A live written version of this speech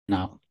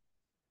Now,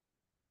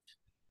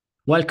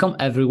 welcome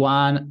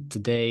everyone.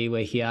 Today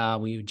we're here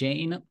with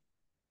Jane,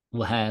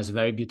 who has a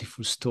very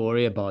beautiful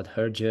story about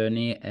her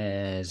journey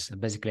as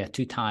basically a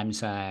 2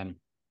 times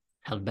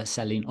held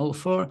best-selling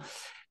author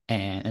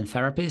and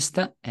therapist.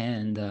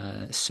 And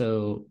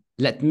so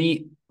let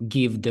me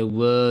give the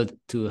word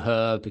to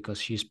her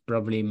because she's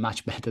probably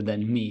much better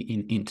than me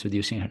in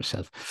introducing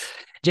herself.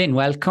 Jane,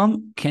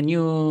 welcome. Can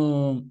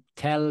you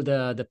tell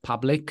the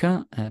public,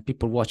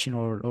 people watching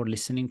or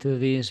listening to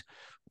this,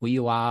 who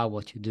you are,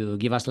 what you do?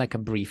 Give us like a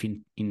brief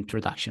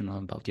introduction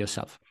about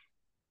yourself.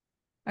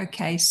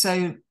 Okay,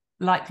 so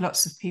like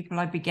lots of people,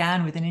 I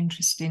began with an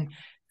interest in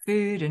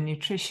food and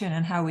nutrition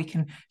and how we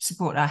can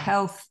support our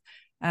health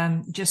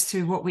just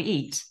through what we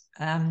eat,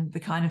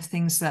 the kind of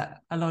things that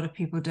a lot of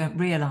people don't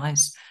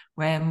realize,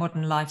 where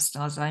modern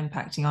lifestyles are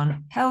impacting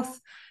on health.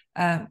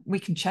 We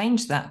can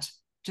change that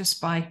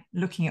just by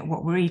looking at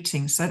what we're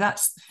eating. So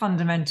that's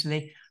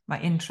fundamentally my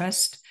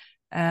interest.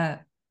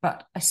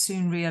 But I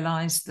soon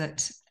realized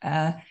that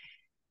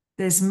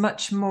there's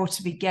much more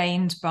to be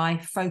gained by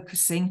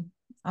focusing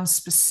on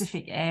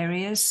specific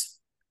areas.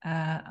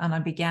 And I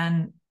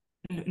began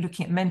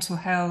looking at mental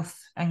health,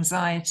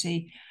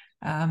 anxiety.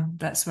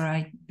 That's where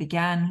I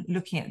began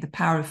looking at the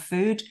power of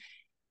food.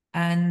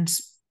 And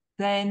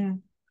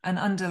then an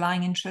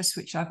underlying interest,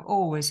 which I've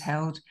always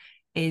held,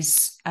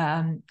 is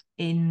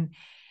in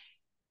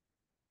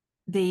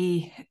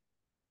the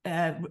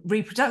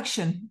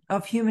reproduction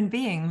of human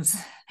beings.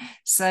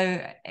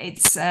 So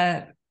it's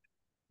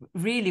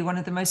really one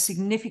of the most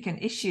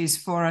significant issues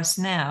for us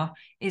now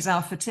is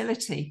our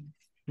fertility.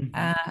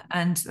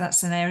 And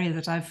that's an area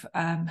that I've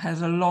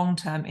had a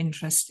long-term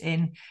interest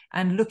in,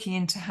 and looking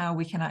into how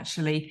we can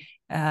actually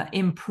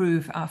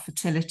improve our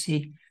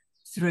fertility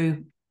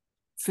through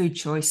food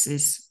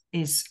choices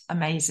is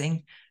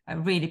amazing,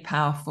 really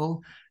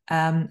powerful.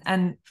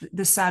 And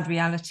the sad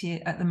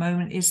reality at the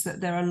moment is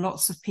that there are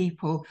lots of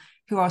people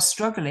who are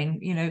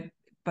struggling,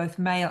 both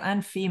male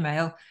and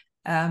female.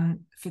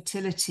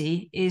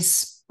 Fertility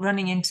is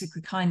running into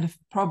the kind of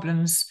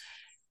problems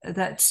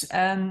that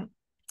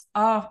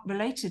are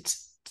related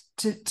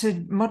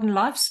to modern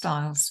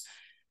lifestyles.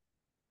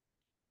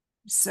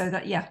 So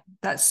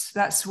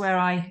that's where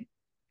I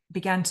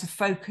began to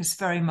focus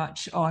very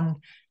much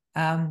on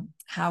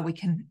how we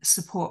can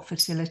support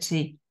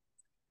fertility.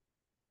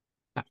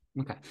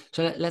 Okay,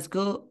 so let's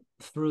go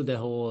through the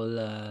whole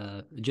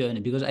journey,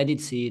 because I did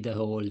see the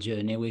whole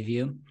journey with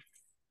you.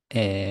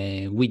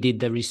 We did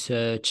the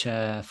research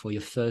for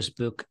your first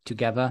book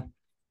together.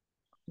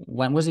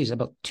 When was this?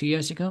 About 2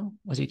 years ago?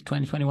 Was it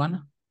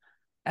 2021?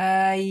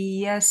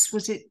 Yes, it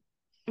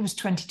was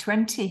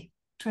 2020.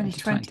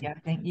 2020, I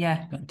think,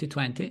 yeah.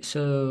 2020.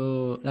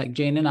 So like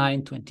Jane and I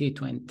in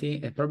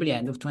 2020, probably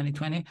end of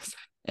 2020,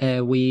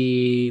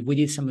 we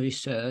did some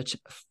research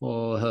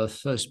for her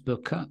first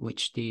book,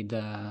 which did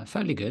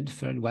fairly good,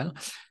 fairly well,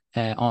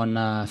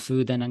 on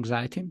food and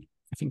anxiety.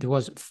 I think there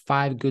was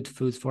 5 good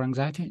foods for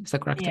anxiety. Is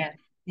that correct?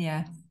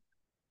 Yeah.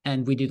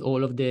 And we did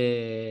all of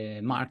the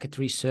market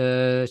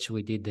research.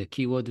 We did the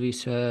keyword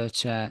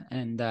research,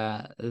 and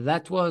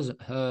that was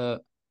her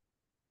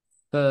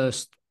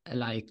first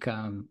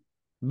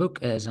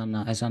book as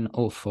an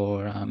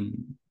author.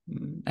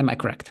 Am I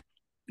correct?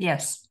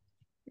 Yes.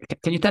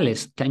 Can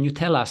you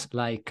tell us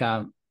like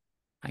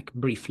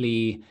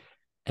briefly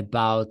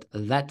about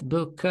that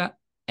book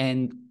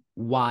and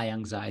why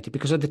anxiety?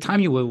 Because at the time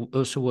you were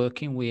also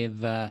working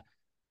with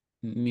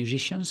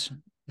musicians.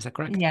 Is that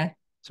correct? Yeah.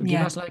 So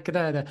give us like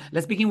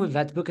let's begin with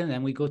that book, and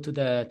then we go to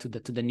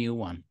the new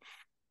one.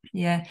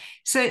 Yeah.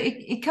 So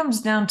it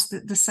comes down to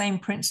the same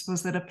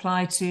principles that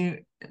apply to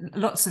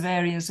lots of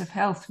areas of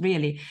health,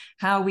 really.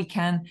 How we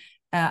can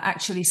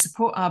actually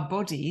support our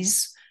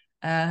bodies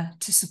to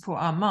support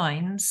our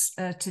minds,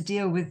 to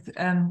deal with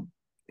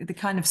the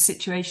kind of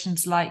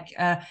situations like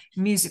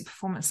music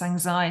performance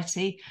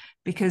anxiety,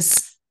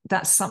 because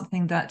that's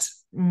something that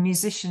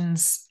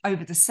musicians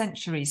over the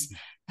centuries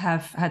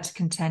have had to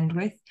contend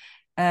with.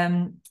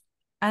 And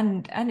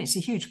it's a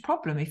huge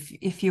problem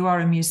if you are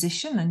a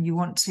musician and you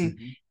want to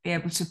be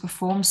able to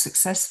perform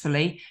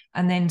successfully,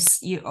 and then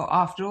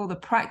after all the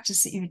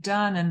practice that you've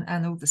done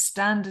and all the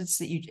standards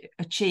that you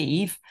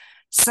achieve,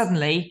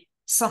 suddenly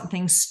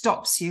something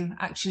stops you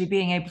actually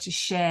being able to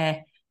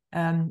share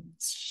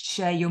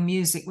your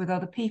music with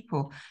other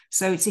people.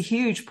 So it's a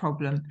huge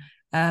problem,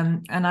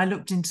 and I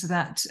looked into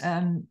that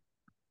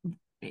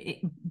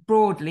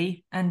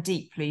broadly and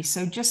deeply.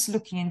 So just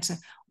looking into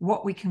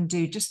what we can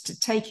do, just to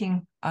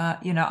taking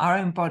our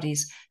own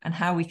bodies and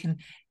how we can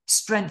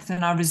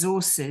strengthen our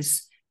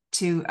resources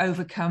to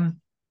overcome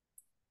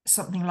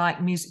something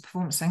like music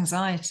performance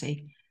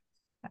anxiety.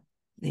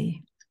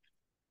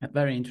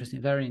 Very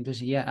interesting, very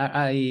interesting. Yeah,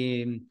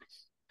 I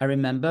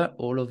remember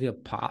all of your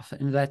path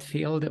in that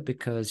field,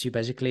 because you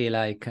basically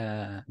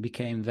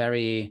became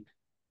very,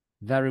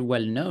 very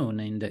well known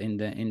in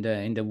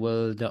the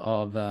world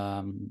of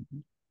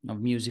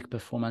music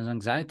performance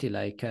anxiety.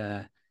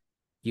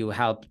 You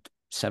helped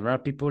several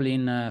people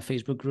in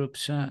Facebook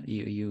groups.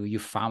 You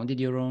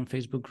founded your own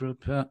Facebook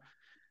group,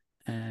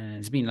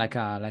 it's been like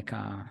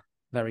a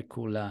very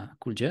cool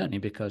cool journey,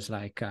 because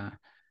like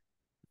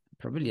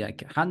probably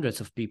like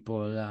hundreds of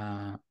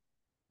people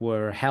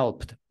were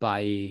helped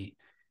by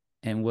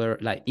and were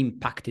like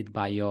impacted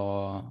by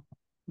your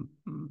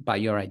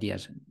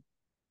ideas.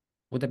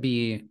 Would that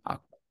be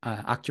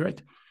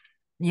accurate?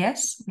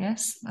 Yes,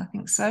 I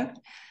think so.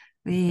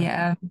 The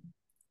Okay.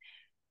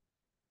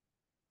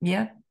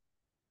 Yeah,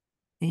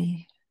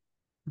 the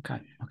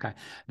Okay,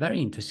 very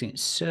interesting.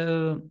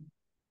 So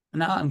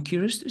now I'm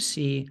curious to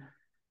see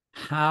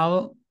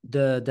how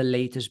the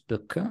latest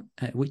book,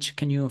 which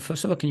can you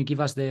first of all, can you give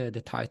us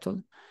the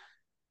title?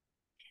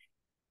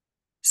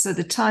 So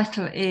the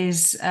title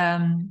is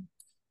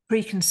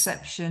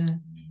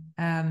Preconception,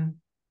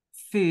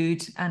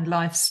 Food and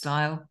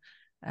Lifestyle.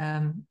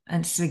 And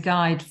it's a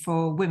guide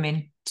for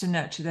women to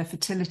nurture their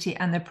fertility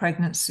and their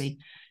pregnancy.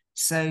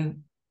 So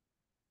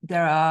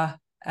there are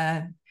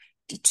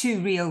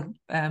two real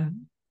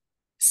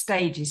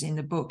stages in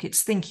the book.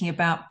 It's thinking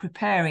about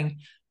preparing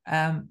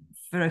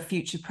for a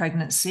future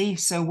pregnancy.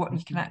 So what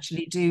you can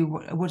actually do,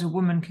 what a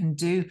woman can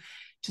do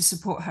to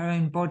support her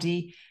own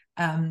body,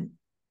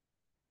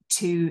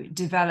 to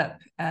develop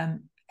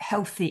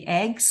healthy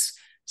eggs.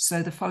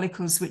 So the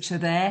follicles which are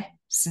there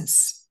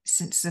since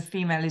a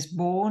female is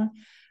born,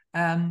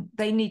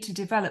 they need to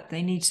develop,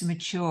 they need to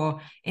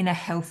mature in a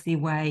healthy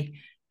way.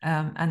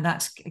 And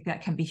that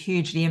can be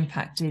hugely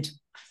impacted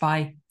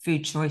by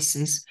food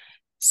choices.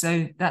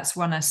 So that's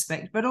one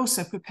aspect, but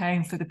also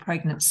preparing for the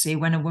pregnancy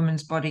when a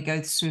woman's body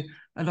goes through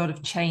a lot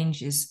of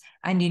changes,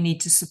 and you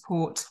need to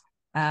support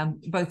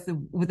both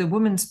with a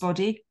woman's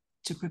body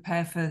to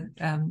prepare for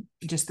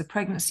just the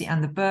pregnancy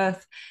and the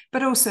birth,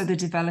 but also the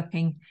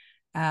developing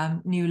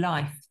new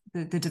life,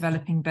 the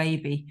developing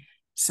baby.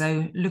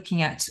 So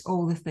looking at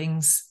all the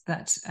things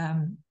that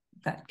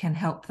can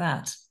help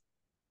that.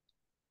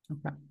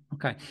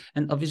 Okay.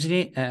 And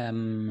obviously,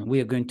 we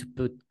are going to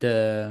put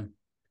the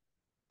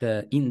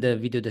in the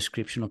video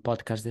description or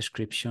podcast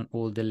description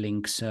all the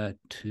links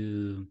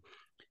to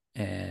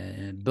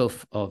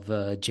both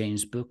of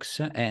Jane's books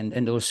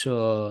and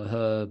also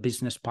her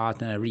business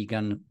partner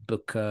Regan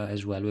book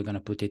as well. We're going to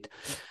put it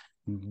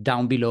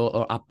down below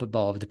or up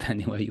above,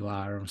 depending where you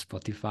are on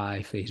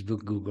Spotify,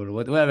 Facebook, Google,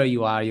 whatever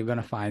you are, you're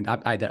going to find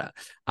either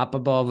up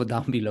above or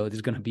down below.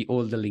 There's going to be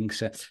all the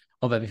links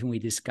of everything we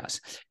discuss.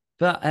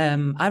 But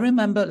I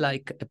remember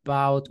like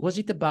was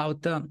it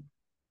about 4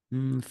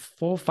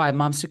 or 5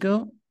 months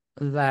ago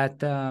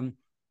that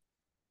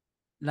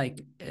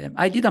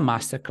I did a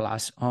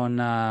masterclass on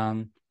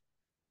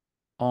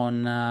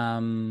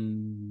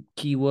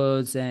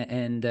keywords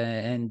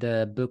and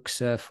books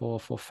for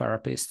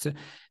therapists,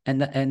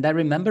 and I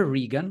remember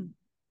Regan,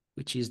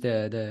 which is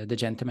the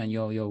gentleman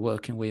you're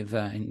working with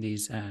in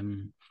this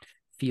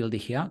field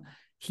here.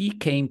 He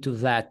came to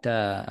that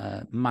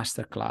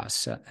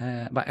masterclass,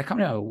 but I can't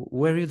remember.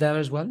 Were you there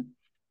as well?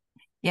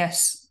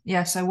 Yes,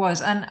 I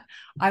was, and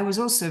I was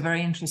also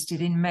very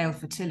interested in male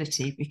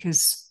fertility,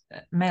 because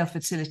male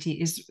fertility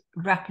is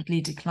rapidly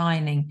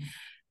declining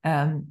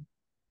in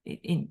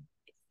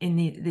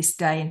this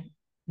day,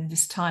 in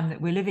this time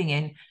that we're living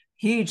in,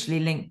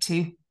 hugely linked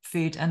to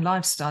food and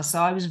lifestyle.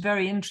 So I was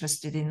very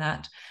interested in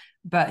that.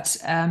 But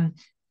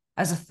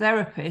as a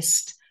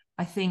therapist,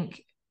 I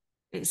think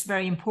it's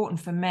very important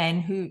for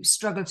men who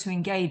struggle to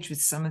engage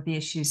with some of the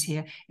issues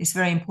here. It's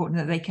very important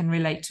that they can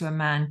relate to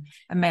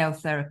a male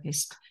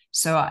therapist.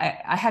 So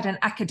I had an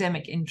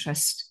academic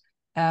interest,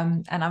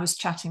 and I was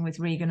chatting with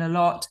Regan a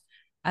lot.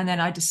 And then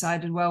I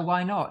decided, well,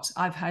 why not?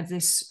 I've had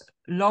this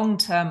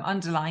long-term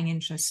underlying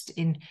interest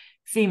in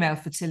female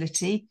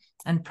fertility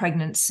and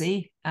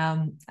pregnancy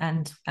and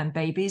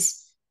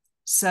babies.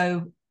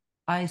 So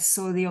I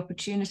saw the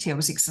opportunity. It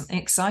was an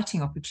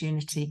exciting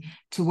opportunity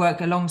to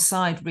work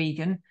alongside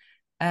Regan.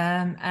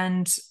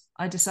 And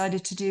I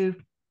decided to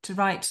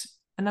write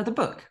another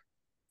book,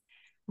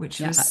 which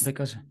was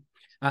because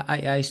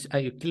I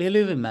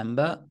clearly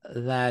remember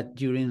that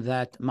during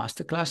that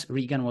masterclass,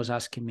 Regan was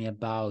asking me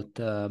about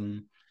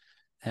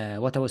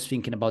what I was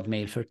thinking about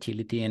male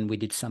fertility, and we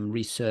did some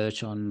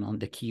research on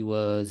the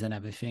keywords and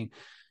everything.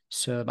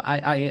 So but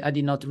I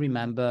did not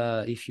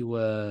remember if you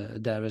were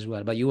there as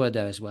well, but you were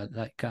there as well.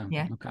 Like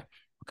yeah.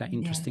 Okay,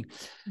 interesting.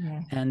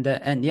 Yeah.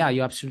 And yeah,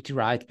 you're absolutely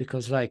right,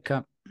 because like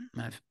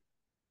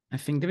I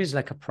think there is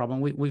like a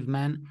problem with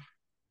men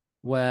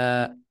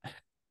where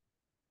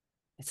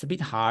it's a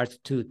bit hard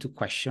to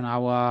question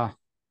our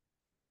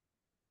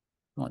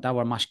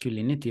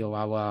masculinity or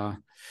our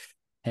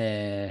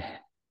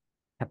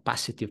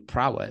capacity of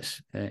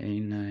prowess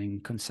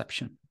in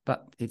conception.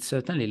 But it's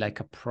certainly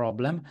like a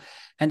problem.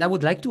 And I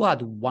would like to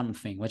add one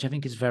thing, which I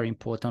think is very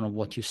important of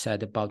what you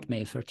said about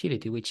male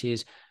fertility, which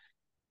is,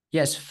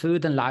 yes,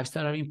 food and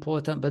lifestyle are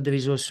important, but there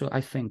is also,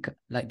 I think,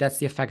 like that's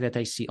the effect that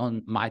I see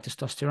on my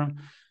testosterone,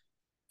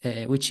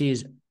 which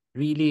is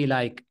really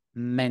like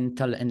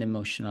mental and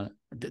emotional.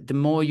 The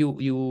more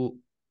you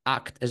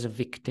act as a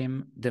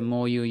victim, the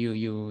more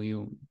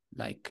you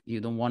like you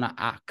don't want to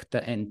act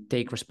and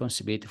take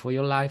responsibility for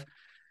your life,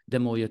 the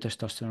more your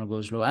testosterone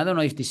goes low. I don't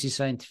know if this is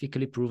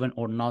scientifically proven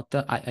or not.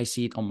 I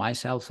see it on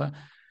myself.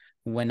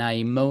 When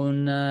I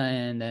moan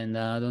and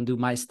don't do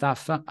my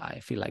stuff, I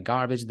feel like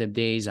garbage. The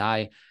days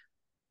I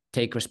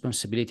take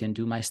responsibility and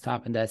do my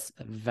stuff, and that's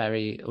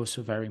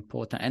also very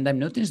important. And I've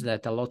noticed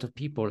that a lot of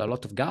people, a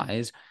lot of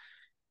guys,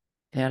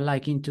 they're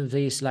like into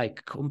this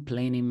like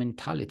complaining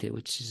mentality,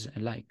 which is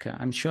like,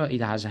 I'm sure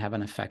it has have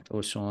an effect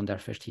also on their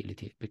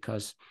fertility,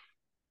 because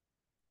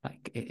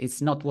like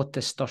it's not what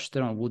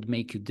testosterone would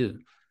make you do.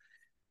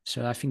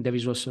 So I think there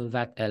is also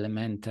that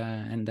element,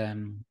 and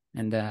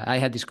I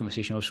had this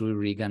conversation also with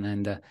Regan,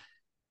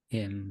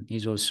 and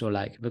he's also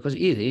like, because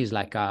he is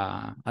like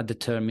a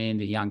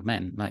determined young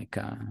man, like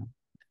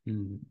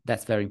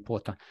that's very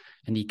important,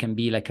 and he can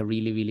be like a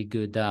really, really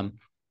good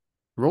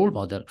role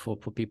model for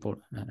people,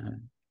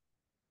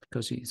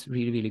 because he's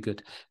really, really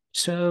good.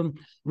 So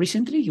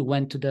recently you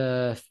went to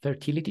the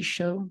fertility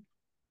show.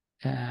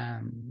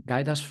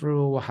 Guide us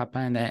through what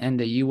happened, and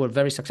you were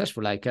very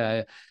successful. Like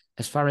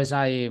as far as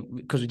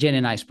because Jane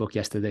and I spoke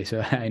yesterday,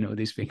 so I know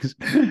these things.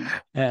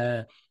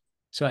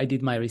 So I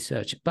did my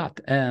research, but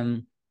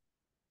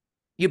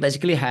you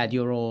basically had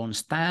your own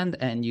stand,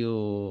 and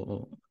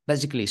you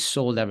basically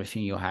sold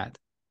everything you had.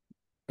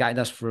 Guide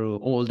us through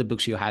all the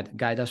books you had.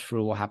 Guide us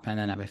through what happened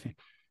and everything.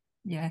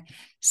 Yeah.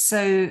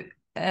 So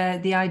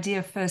the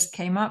idea first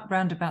came up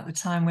round about the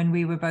time when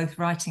we were both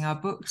writing our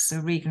books. So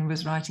Regan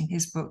was writing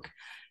his book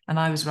and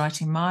I was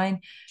writing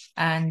mine.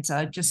 And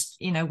just,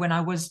 when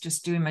I was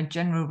just doing my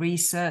general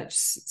research,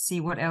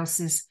 see what else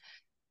is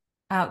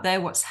out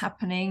there, what's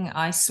happening,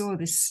 I saw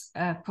this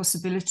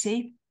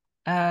possibility,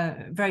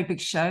 very big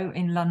show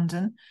in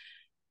London.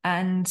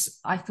 And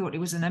I thought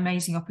it was an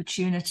amazing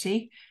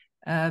opportunity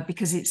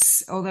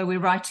because although we're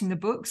writing the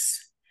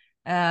books,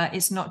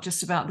 it's not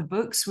just about the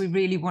books. We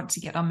really want to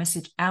get our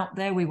message out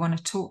there. We want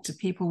to talk to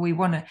people. We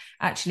want to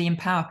actually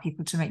empower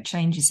people to make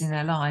changes in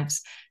their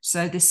lives.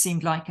 So this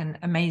seemed like an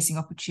amazing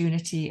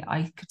opportunity.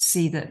 I could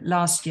see that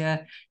last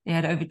year they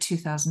had over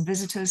 2,000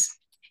 visitors.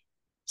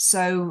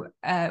 So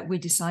we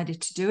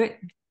decided to do it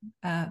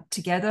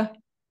together.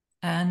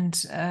 And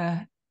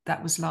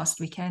that was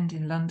last weekend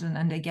in London.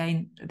 And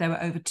again, there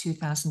were over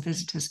 2,000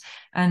 visitors.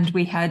 And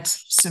we had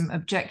some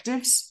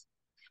objectives.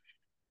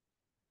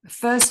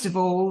 First of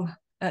all,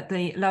 at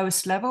the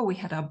lowest level, we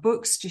had our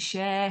books to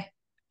share,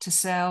 to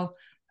sell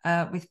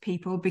with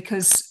people,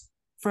 because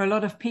for a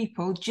lot of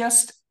people,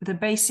 just the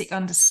basic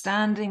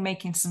understanding,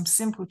 making some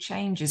simple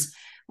changes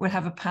will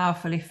have a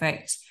powerful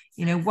effect.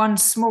 One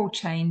small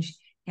change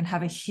can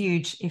have a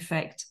huge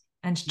effect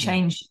and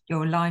change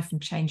your life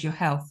and change your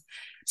health.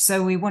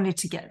 So we wanted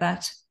to get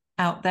that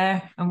out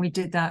there, and we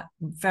did that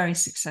very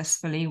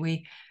successfully.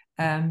 We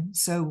are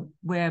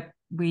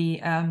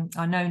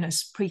known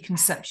as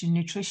preconception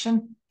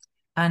nutrition,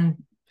 and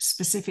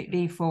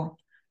specifically for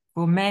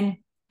men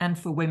and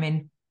for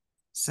women,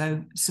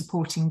 so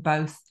supporting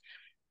both.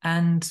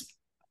 And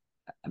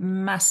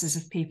masses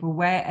of people,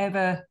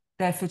 wherever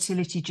their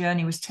fertility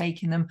journey was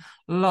taking them,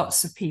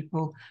 lots of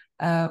people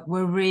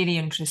were really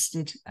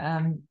interested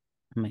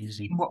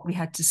Amazing. in what we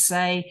had to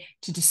say,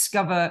 to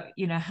discover,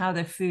 how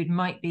their food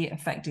might be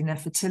affecting their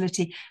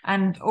fertility,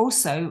 and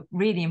also,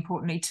 really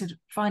importantly, to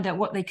find out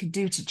what they could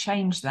do to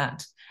change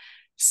that.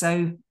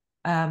 So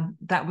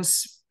that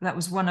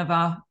was one of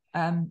our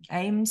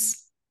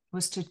aims,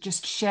 was to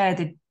just share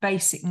the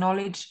basic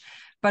knowledge,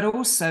 but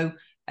also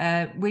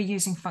we're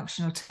using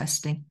functional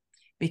testing,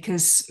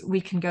 because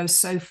we can go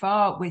so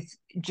far with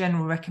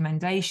general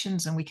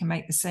recommendations, and we can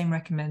make the same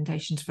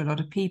recommendations for a lot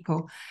of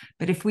people.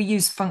 But if we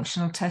use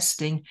functional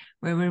testing,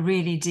 where we're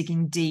really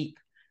digging deep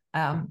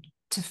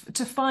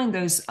to find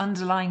those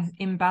underlying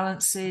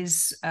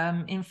imbalances,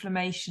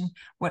 inflammation,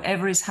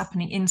 whatever is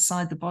happening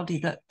inside the body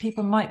that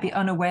people might be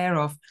unaware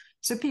of.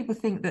 So people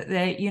think that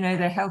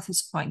their health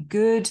is quite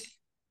good.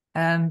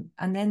 And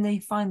then they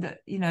find that,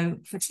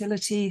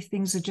 fertility,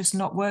 things are just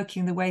not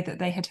working the way that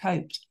they had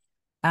hoped.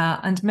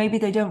 And maybe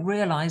they don't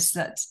realize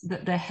that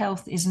their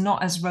health is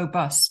not as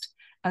robust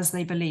as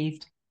they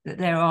believed, that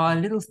there are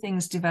little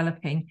things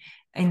developing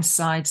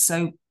inside.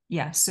 So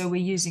we're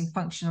using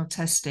functional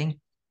testing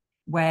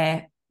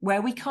where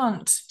we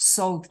can't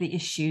solve the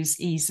issues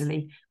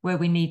easily, where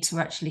we need to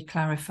actually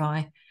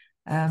clarify.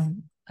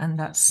 And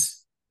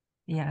that's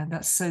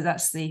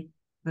the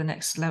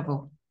next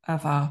level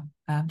of our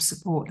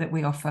support that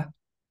we offer.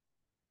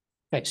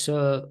 Okay,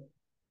 so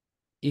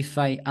if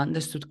I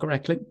understood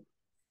correctly,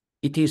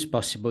 it is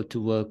possible to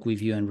work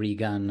with you and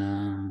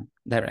Regan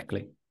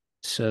directly.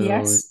 So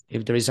yes.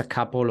 If there is a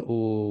couple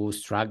who's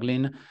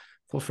struggling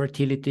for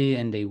fertility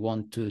and they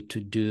want to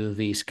do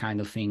these kind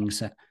of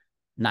things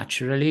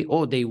naturally,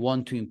 or they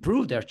want to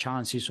improve their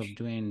chances of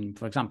doing,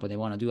 for example, they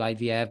want to do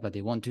IVF, but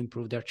they want to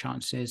improve their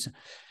chances,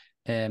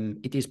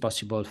 it is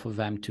possible for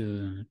them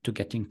to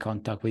get in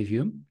contact with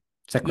you.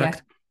 Is that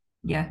correct?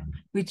 Yeah.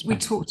 We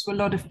talk to a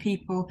lot of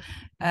people,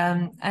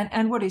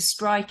 and what is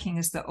striking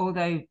is that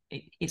although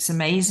it's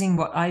amazing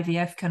what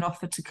IVF can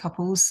offer to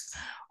couples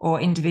or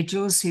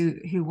individuals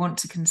who want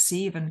to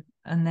conceive and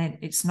and then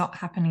it's not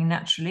happening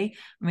naturally.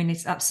 I mean,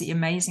 it's absolutely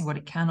amazing what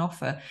it can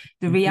offer.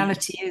 The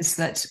reality is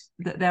that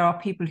there are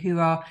people who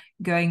are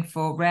going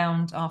for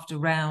round after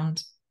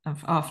round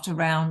of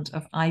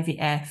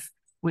IVF,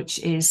 which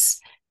is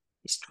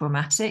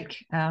traumatic.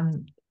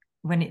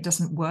 When it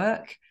doesn't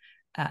work,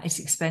 it's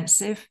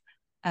expensive,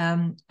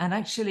 and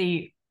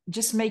actually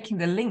just making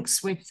the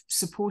links with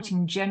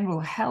supporting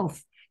general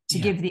health to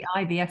give the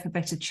IVF a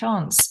better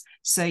chance.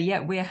 So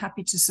we're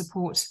happy to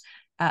support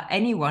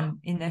anyone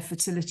in their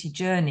fertility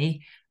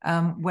journey,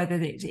 whether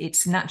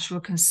it's natural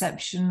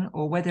conception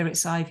or whether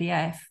it's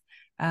IVF,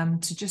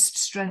 to just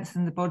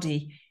strengthen the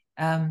body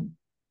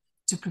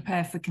to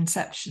prepare for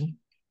conception.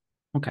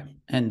 Okay,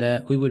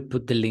 and we will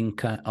put the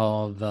link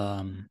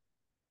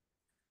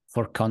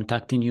for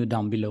contacting you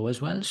down below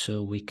as well,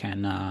 so we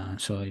can.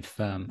 So if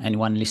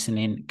anyone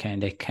listening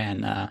they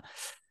can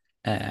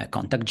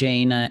contact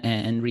Jane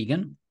and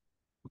Regan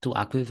to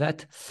act with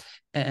that.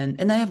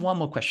 And I have one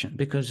more question,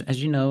 because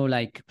as you know,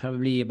 like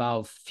probably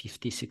about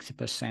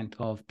 50-60%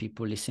 of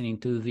people listening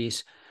to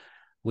this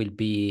will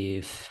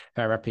be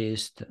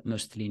therapists,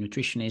 mostly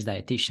nutritionists,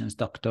 dietitians,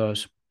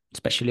 doctors,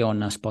 especially on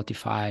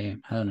Spotify.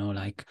 I don't know,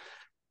 like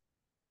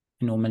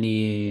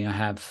normally I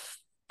have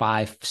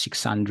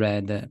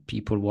 500-600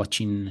 people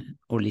watching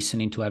or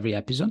listening to every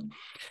episode.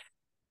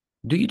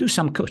 Do you do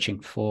some coaching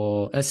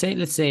for, let's say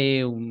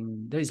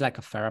there is like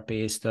a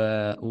therapist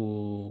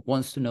who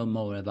wants to know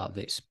more about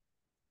this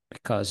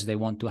because they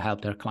want to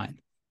help their client?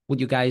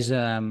 Would you guys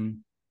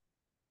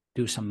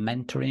do some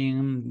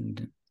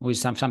mentoring, or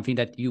is something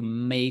that you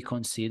may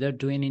consider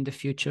doing in the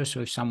future? So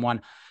if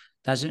someone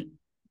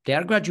they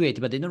are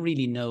graduated, but they don't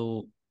really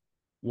know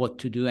what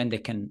to do and they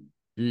can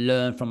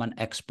learn from an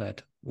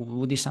expert,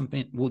 would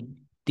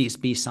this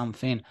be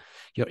something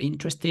you're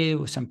interested,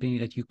 or something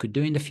that you could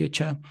do in the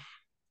future?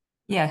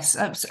 Yes,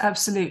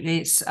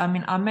 absolutely.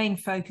 Our main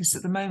focus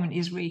at the moment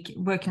is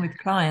working with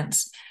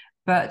clients,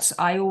 but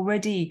I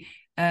already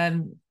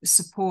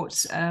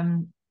support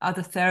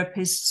other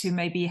therapists who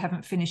maybe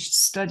haven't finished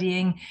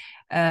studying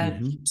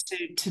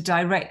to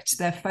direct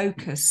their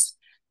focus.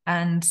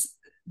 And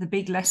the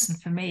big lesson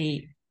for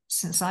me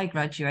since I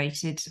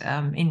graduated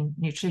in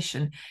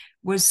nutrition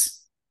was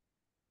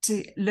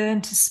to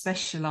learn to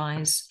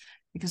specialize,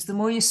 because the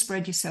more you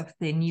spread yourself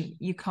thin,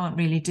 you can't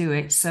really do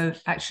it. So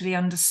actually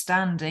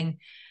understanding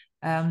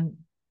the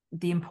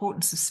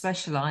importance of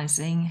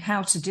specializing,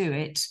 how to do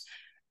it,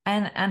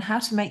 and how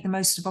to make the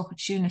most of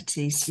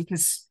opportunities,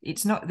 because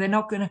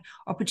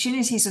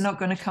opportunities are not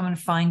going to come and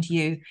find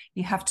you.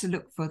 You have to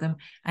look for them,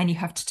 and you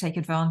have to take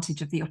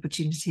advantage of the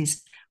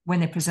opportunities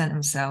when they present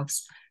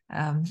themselves.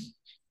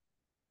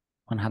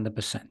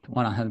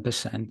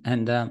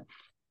 100%.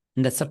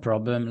 And that's a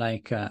problem.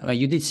 Like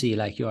you did see,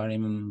 like you are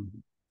in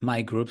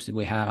my groups.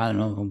 We have, I don't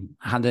know,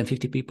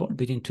 150 people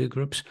between two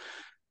groups.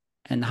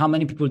 And how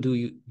many people do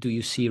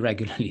you see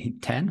regularly?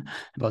 10,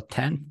 about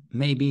 10,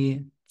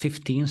 maybe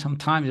 15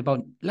 sometimes,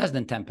 about less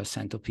than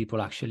 10% of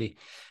people actually.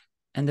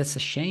 And that's a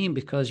shame,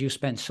 because you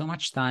spend so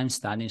much time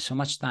studying, so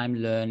much time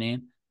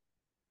learning.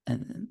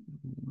 And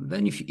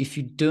then if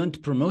you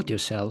don't promote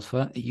yourself,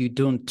 you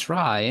don't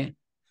try,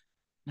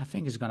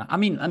 nothing is gonna.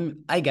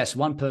 I guess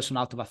one person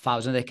out of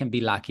 1,000, they can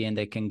be lucky and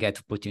they can get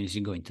opportunities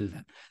to go into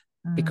them,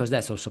 because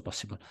that's also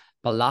possible.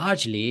 But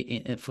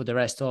largely, for the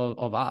rest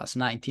of us,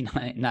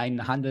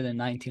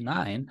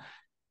 999,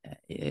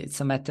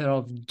 it's a matter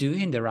of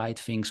doing the right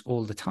things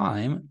all the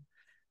time.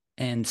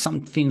 And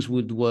some things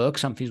would work,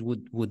 some things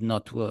would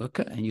not work,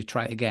 and you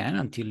try again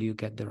until you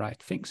get the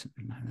right things.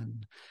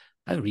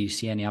 I don't really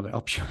see any other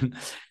option.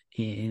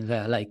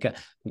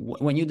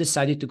 When you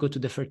decided to go to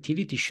the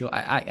fertility show,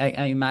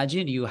 I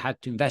imagine you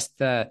had to invest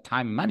time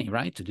and money,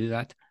 right, to do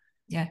that.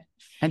 Yeah.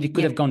 And it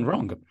could have gone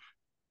wrong, but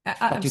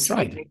you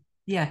tried.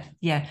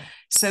 Yeah.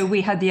 So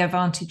we had the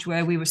advantage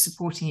where we were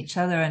supporting each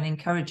other and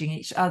encouraging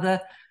each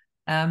other.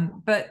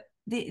 But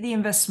the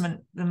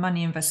investment, the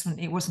money investment,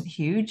 it wasn't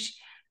huge.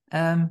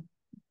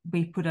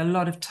 We put a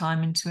lot of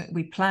time into it.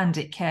 We planned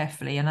it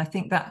carefully, and I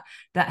think that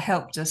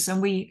helped us.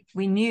 And we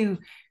knew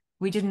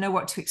we didn't know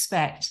what to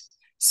expect.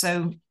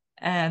 So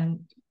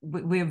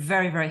we're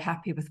very, very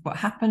happy with what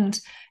happened.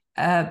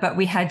 But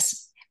we had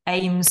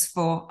aims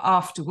for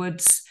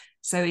afterwards,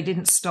 so it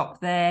didn't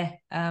stop there.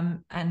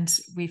 And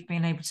we've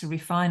been able to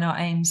refine our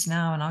aims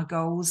now and our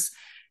goals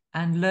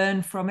and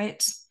learn from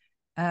it,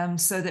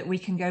 so that we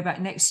can go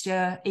back next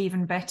year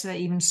even better,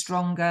 even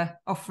stronger,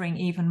 offering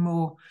even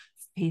more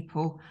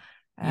people.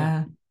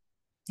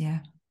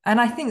 And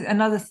I think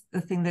another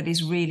thing that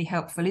is really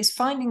helpful is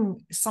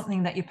finding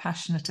something that you're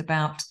passionate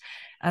about.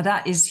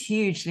 That is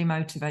hugely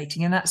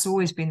motivating, and that's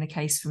always been the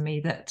case for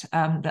me, that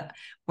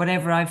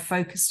whatever I've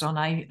focused on,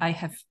 I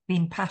have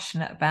been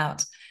passionate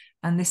about,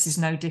 and this is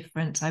no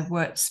different.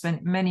 I've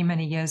spent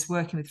many years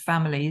working with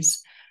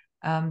families,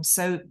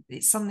 so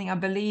it's something I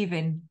believe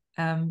in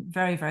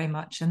very, very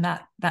much, and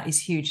that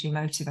is hugely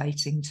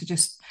motivating, to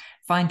just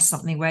find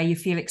something where you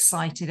feel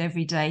excited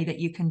every day that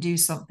you can do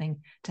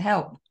something to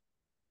help.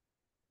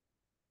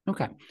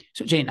 Okay,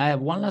 so Jane, I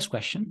have one last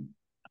question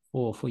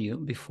for you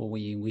before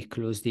we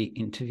close the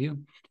interview.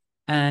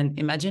 And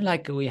imagine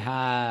like we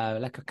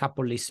have like a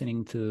couple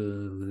listening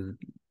to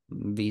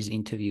this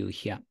interview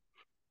here.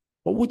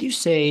 What would you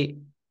say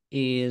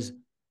is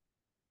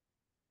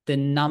the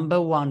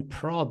number one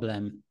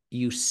problem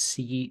you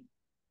see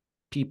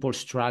people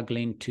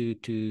struggling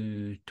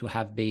to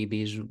have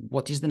babies?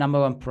 What is the number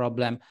one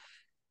problem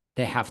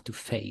they have to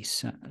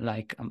face?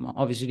 Like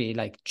obviously,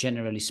 like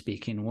generally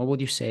speaking, what would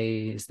you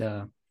say is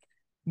the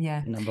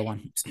number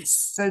one?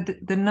 So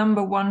the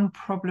number one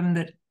problem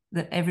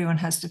that everyone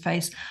has to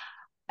face,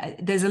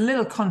 there's a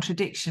little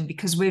contradiction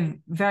because we're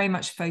very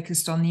much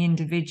focused on the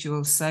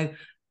individual. So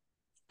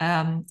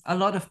a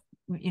lot of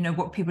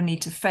what people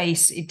need to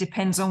face, it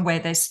depends on where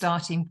their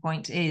starting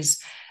point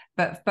is.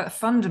 But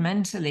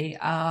fundamentally,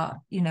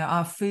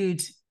 our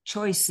food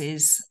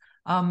choices,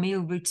 our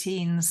meal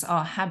routines,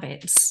 our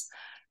habits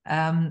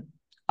are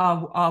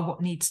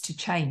what needs to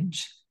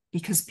change,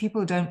 because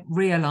people don't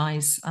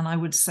realize, and I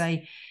would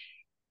say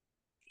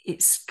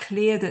it's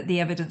clear that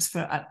the evidence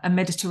for a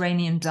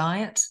Mediterranean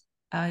diet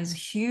is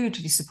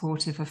hugely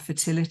supportive of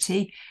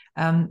fertility.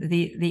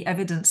 The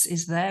evidence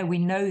is there. We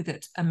know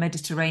that a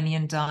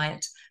Mediterranean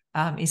diet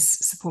is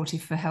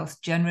supportive for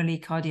health generally,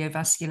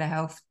 cardiovascular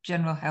health,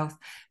 general health,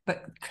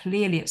 but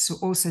clearly it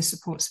also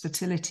supports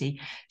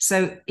fertility.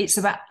 So it's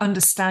about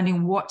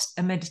understanding what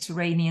a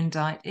Mediterranean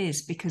diet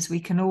is, because we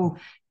can all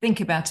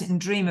think about it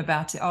and dream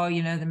about it. Oh,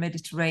 the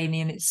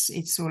Mediterranean,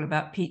 it's all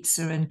about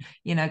pizza and,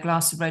 a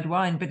glass of red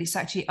wine, but it's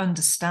actually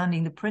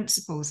understanding the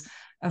principles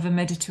of a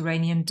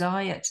Mediterranean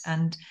diet.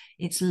 And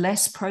it's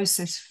less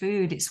processed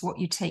food. It's what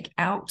you take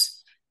out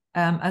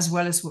as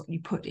well as what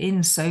you put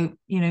in. So,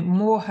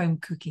 more home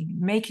cooking,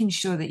 making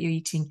sure that you're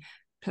eating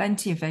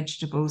plenty of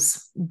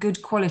vegetables,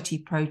 good quality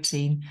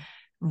protein,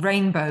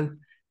 rainbow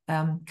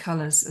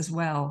colors as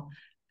well.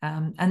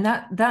 And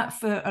that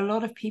for a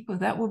lot of people,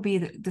 that will be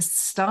the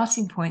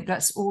starting point.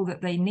 That's all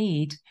that they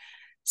need.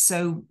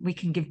 So we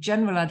can give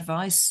general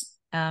advice.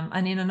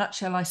 And in a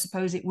nutshell, I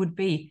suppose it would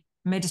be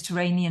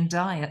Mediterranean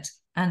diet,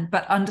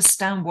 but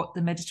understand what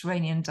the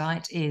Mediterranean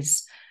diet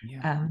is.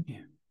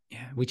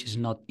 Yeah, which is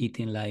not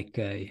eating like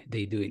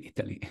they do in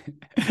Italy.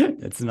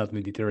 That's not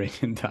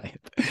Mediterranean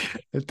diet.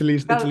 At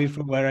least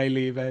from where I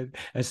live, it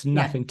has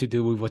nothing to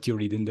do with what you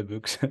read in the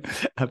books.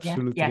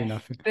 Absolutely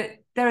nothing. But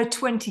there are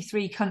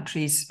 23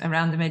 countries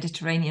around the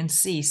Mediterranean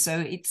Sea,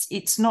 so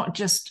it's not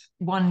just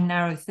one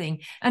narrow thing,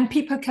 and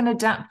people can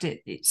adapt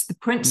it. It's the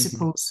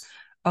principles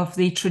of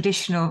the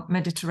traditional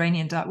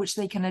Mediterranean diet which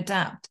they can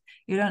adapt.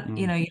 You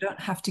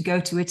don't have to go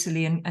to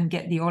Italy and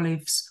get the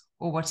olives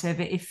or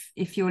whatever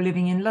if you're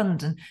living in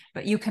London,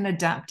 but you can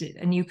adapt it,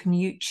 and you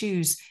can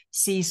choose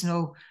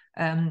seasonal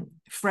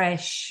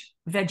fresh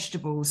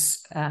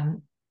vegetables.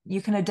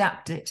 You can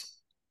adapt it.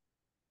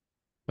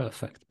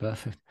 Perfect.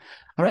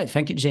 All right,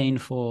 thank you, Jane,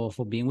 for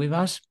being with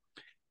us.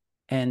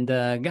 And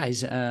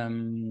guys,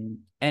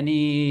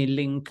 any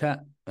link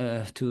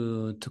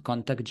to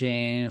contact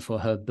Jane for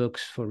her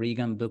books, for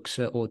Regan books,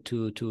 or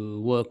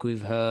to work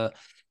with her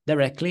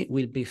directly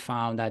will be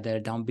found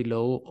either down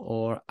below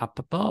or up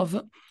above.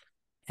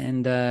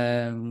 And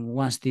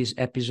once this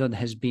episode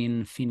has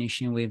been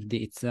finishing with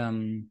its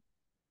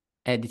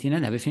editing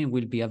and everything,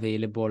 will be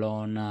available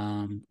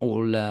on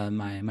all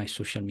my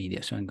social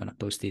media. So I'm going to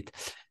post it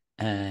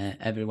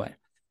everywhere.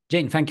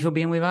 Jane, thank you for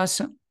being with us.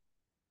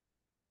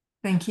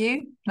 Thank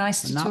you.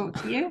 Nice to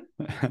talk to you.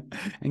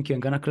 Thank you.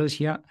 I'm going to close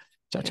here.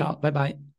 Ciao, ciao. Bye-bye.